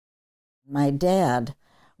My dad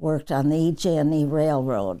worked on the EJ&E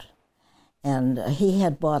Railroad, and he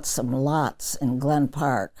had bought some lots in Glen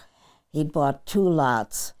Park. He'd bought 2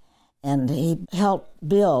 lots, and he helped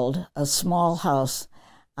build a small house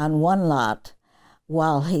on one lot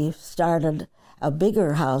while he started a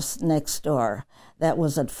bigger house next door that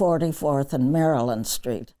was at 44th and Maryland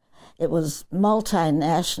Street. It was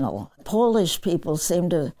multinational. Polish people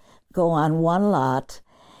seemed to go on one lot.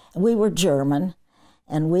 We were German,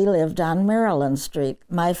 and we lived on Maryland Street.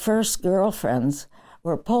 My first girlfriends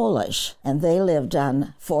were Polish, and they lived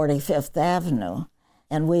on 45th Avenue.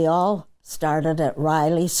 And we all started at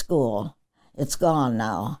Riley School. It's gone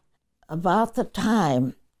now. About the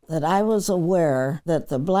time that I was aware that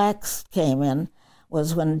the blacks came in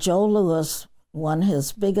was when Joe Louis won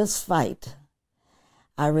his biggest fight.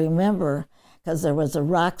 I remember because there was a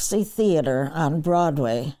Roxy Theater on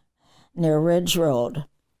Broadway near Ridge Road,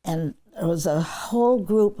 and there was a whole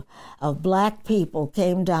group of black people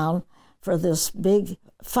came down for this big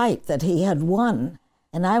fight that he had won.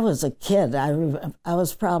 And I was a kid. I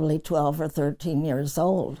was probably 12 or 13 years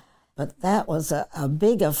old. But that was a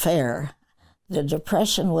big affair. The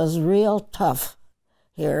Depression was real tough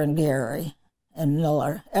here in Gary and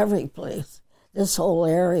Miller, every place. This whole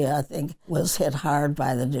area, I think, was hit hard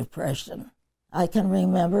by the Depression. I can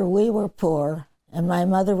remember we were poor, and my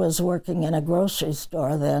mother was working in a grocery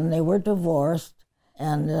store then. They were divorced,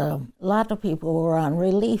 and a lot of people were on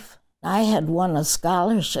relief. I had won a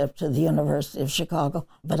scholarship to the University of Chicago,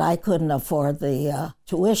 but I couldn't afford the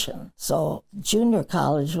tuition. So junior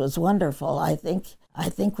college was wonderful. I think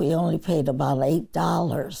we only paid about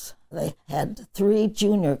 $8. They had 3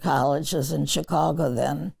 junior colleges in Chicago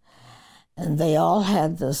then, and they all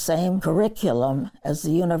had the same curriculum as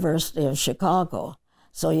the University of Chicago,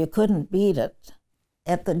 so you couldn't beat it.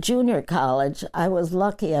 At the junior college, I was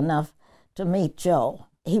lucky enough to meet Joe.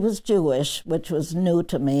 He was Jewish, which was new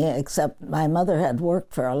to me, except my mother had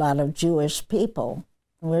worked for a lot of Jewish people.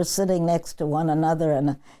 We're sitting next to one another in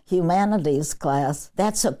a humanities class.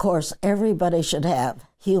 That's a course everybody should have.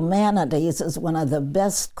 Humanities is one of the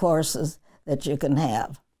best courses that you can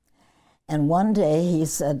have. And one day he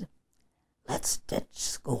said, let's ditch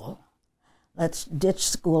school. Let's ditch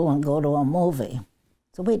school and go to a movie.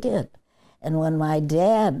 So we did. And when my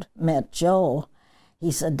dad met Joe,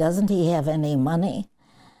 he said, doesn't he have any money?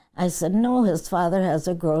 I said, no, his father has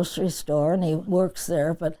a grocery store and he works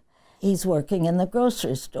there, but he's working in the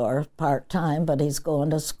grocery store part-time, but he's going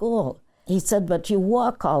to school. He said, but you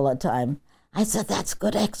walk all the time. I said, that's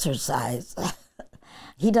good exercise.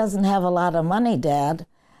 He doesn't have a lot of money, Dad.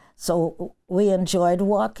 So we enjoyed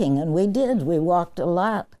walking, and we did. We walked a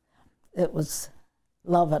lot. It was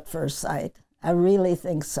love at first sight. I really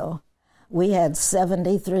think so. We had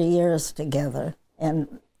 73 years together,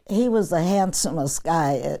 and he was the handsomest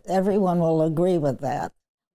guy. Everyone will agree with that.